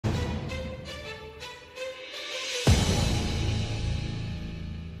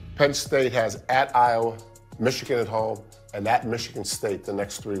Penn State has at Iowa, Michigan at home, and at Michigan State the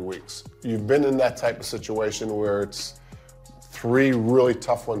next 3 weeks. You've been in that type of situation where it's 3 really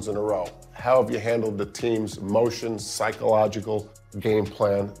tough ones in a row. How have you handled the team's emotions, psychological game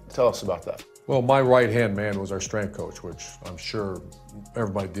plan? Tell us about that. Well, my right-hand man was our strength coach, which I'm sure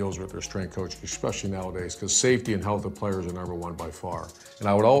everybody deals with their strength coach, especially nowadays, because safety and health of players are number one by far. And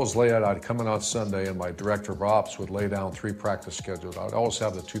I would always lay out, I'd come in on Sunday and my director of ops would lay down 3 practice schedules. I would always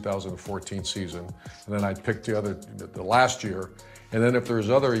have the 2014 season, and then I'd pick the last year. And then if there's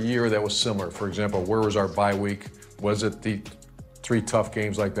other year that was similar, for example, where was our bye week? Was it the 3 tough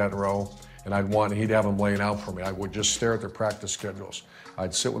games like that in a row? And he'd have them laying out for me. I would just stare at their practice schedules.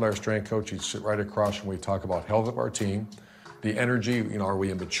 I'd sit with our strength coach, he'd sit right across and we'd talk about health of our team, the energy, are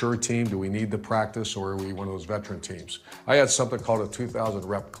we a mature team? Do we need the practice, or are we one of those veteran teams? I had something called a 2,000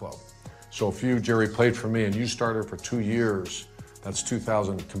 rep club. So if you, Gerry, played for me and you started for 2 years, that's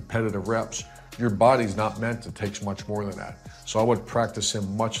 2,000 competitive reps. Your body's not meant to take much more than that. So I would practice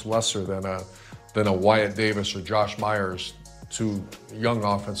him much lesser than a Wyatt Davis or Josh Myers, 2 young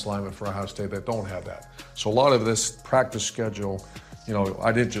offense linemen for Ohio State that don't have that. So a lot of this practice schedule,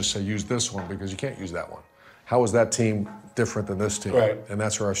 I didn't just say use this one because you can't use that one. How is that team different than this team? Right. And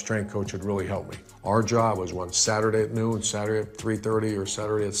that's where our strength coach would really help me. Our job was when Saturday at noon, Saturday at 3:30, or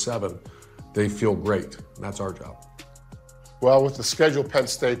Saturday at 7, they feel great. And that's our job. Well, with the schedule Penn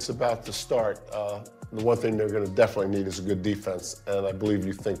State's about to start, the one thing they're going to definitely need is a good defense, and I believe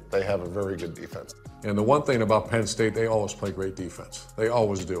you think they have a very good defense. And the one thing about Penn State, they always play great defense. They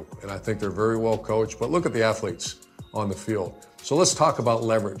always do. And I think they're very well coached. But look at the athletes on the field. So let's talk about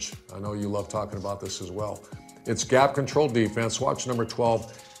leverage. I know you love talking about this as well. It's gap control defense. Watch number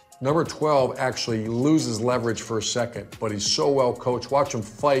 12. Number 12 actually loses leverage for a second, but he's so well coached. Watch him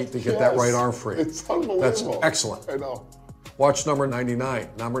fight to get that right arm free. It's unbelievable. That's excellent. I know. Watch number 99.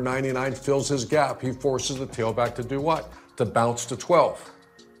 Number 99 fills his gap. He forces the tailback to do what? To bounce to 12.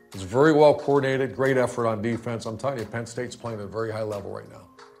 It's very well coordinated, great effort on defense. I'm telling you, Penn State's playing at a very high level right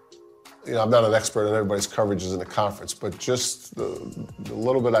now. I'm not an expert on everybody's coverages in the conference, but just the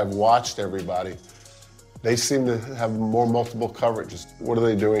little bit I've watched everybody, they seem to have more multiple coverages. What are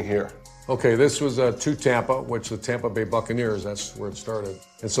they doing here? Okay, this was to Tampa, which the Tampa Bay Buccaneers, that's where it started.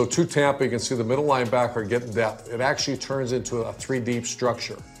 And so to Tampa, you can see the middle linebacker getting depth. It actually turns into a 3-deep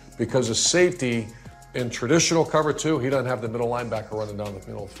structure because of safety. In traditional cover 2, he doesn't have the middle linebacker running down the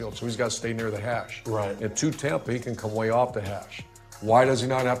middle of the field, so he's got to stay near the hash. Right. And to Tampa, he can come way off the hash. Why does he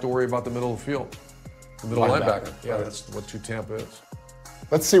not have to worry about the middle of the field? The middle linebacker. Yeah, right. That's what to Tampa is.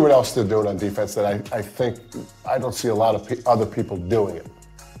 Let's see what else they're doing on defense that I think I don't see a lot of other people doing it.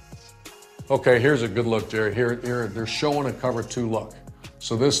 Okay, here's a good look, Gerry. Here they're showing a cover 2 look.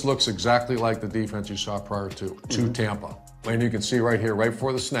 So this looks exactly like the defense you saw prior to Tampa. And you can see right here, right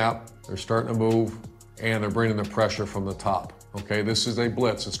before the snap, they're starting to move and they're bringing the pressure from the top. Okay, this is a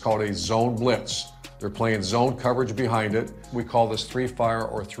blitz. It's called a zone blitz. They're playing zone coverage behind it. We call this 3-fire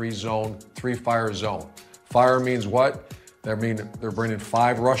or 3-fire zone. Fire means what? That means they're bringing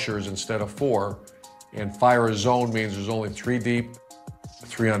 5 rushers instead of 4. And fire zone means there's only 3 deep,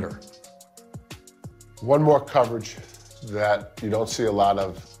 3 under. One more coverage that you don't see a lot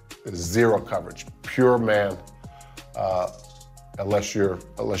of is zero coverage, pure man, unless you're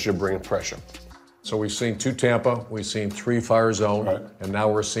bringing pressure. So we've seen to Tampa, we've seen 3-fire zone, right. And now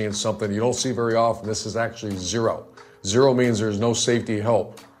we're seeing something you don't see very often. This is actually 0. 0 means there's no safety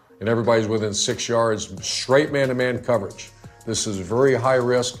help, and everybody's within 6 yards, straight man-to-man coverage. This is very high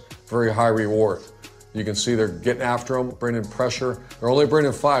risk, very high reward. You can see they're getting after them, bringing pressure. They're only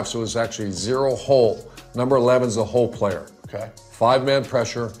bringing 5, so it's actually 0 hole. Number 11 is the hole player. Okay. 5-man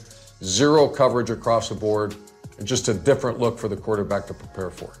pressure, 0 coverage across the board, and just a different look for the quarterback to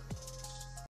prepare for.